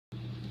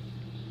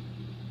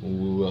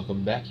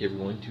Welcome back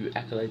everyone to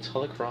Acolyte's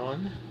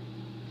Holocron.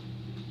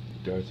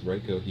 Darth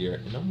Raiko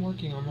here, and I'm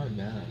working on my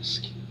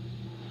mask.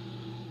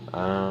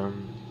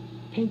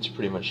 Paint's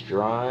pretty much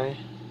dry.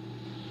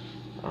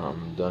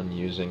 I'm done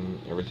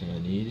using everything I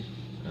need.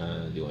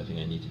 The only thing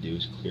I need to do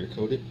is clear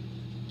coat it.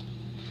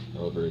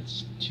 However,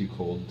 it's too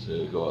cold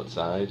to go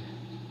outside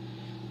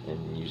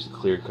and use the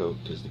clear coat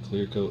because the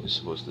clear coat is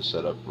supposed to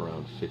set up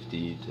around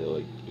 50 to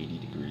like 80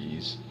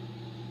 degrees.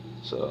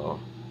 So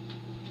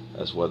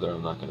that's weather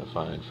I'm not going to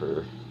find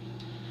for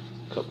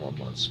a couple more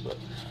months, but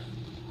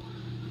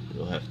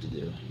it'll have to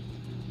do.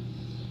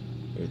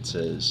 It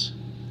says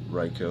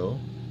Raiko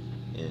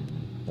in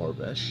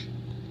Orbesh,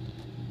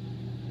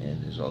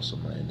 and there's also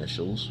my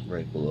initials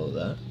right below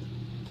that.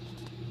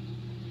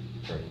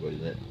 For anybody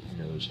that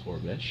knows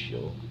Orbesh,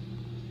 you'll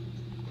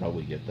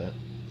probably get that.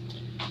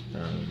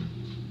 The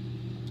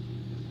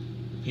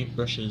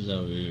paintbrushes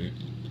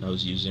I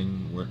was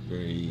using weren't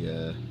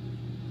very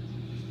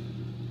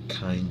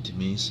kind to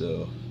me,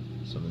 so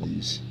some of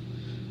these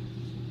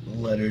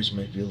letters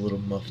might be a little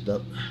muffed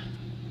up.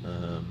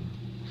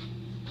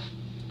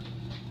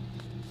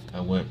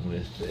 I went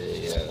with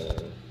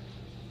a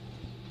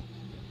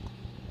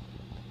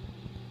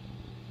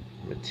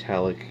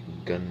metallic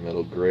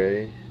gunmetal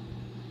gray.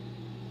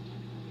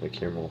 My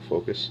camera will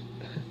focus.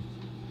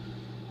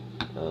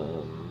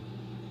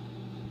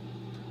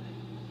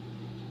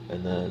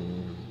 And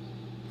then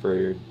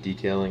for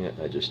detailing,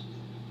 I just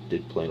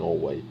did plain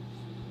old white.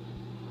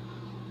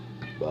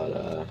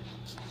 But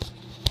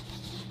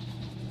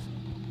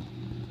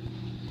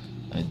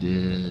I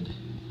did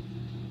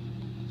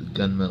the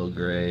gunmetal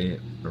gray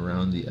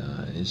around the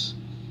eyes.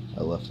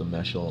 I left the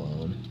mesh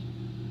alone.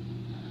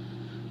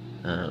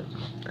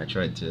 I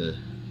tried to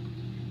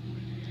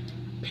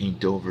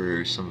paint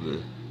over some of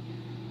the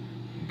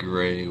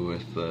gray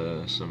with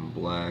some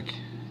black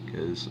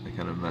because I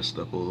kind of messed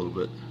up a little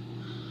bit.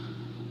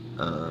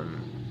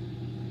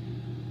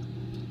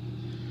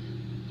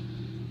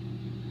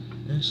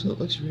 So it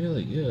looks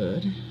really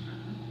good.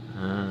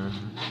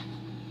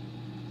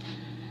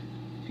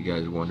 If you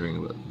guys are wondering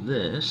about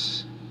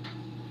this,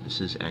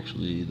 this is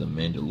actually the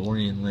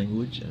Mandalorian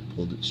language. I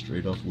pulled it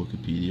straight off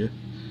Wikipedia.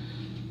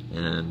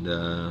 And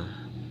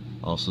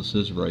also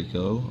says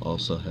Raiko,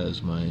 also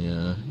has my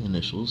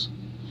initials.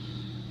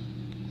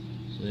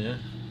 So yeah.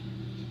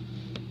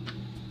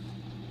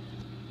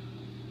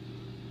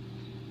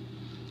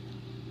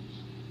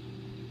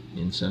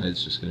 The inside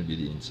is just going to be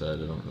the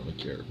inside, I don't really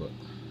care, but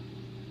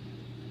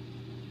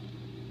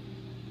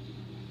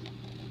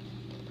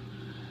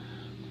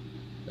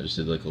I just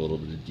did like a little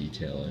bit of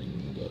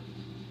detailing, but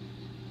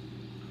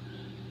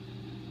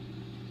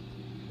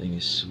thing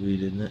is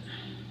sweet, isn't it?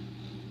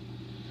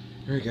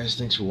 Alright guys,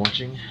 thanks for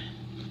watching.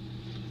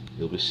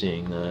 You'll be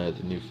seeing the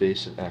new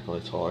face of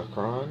Acolyte's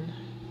Holocron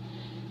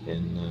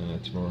in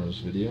tomorrow's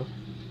video.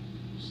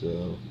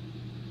 So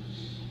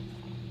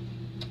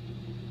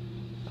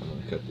I'm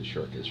going to cut this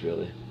short because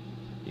really,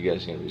 you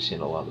guys are going to be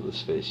seeing a lot of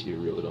this face. You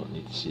really don't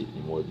need to see it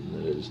any more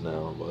than it is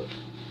now. But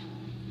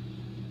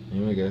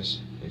anyway guys,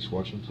 thanks for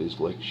watching. Please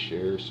like,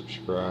 share,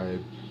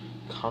 subscribe,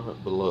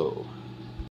 comment below.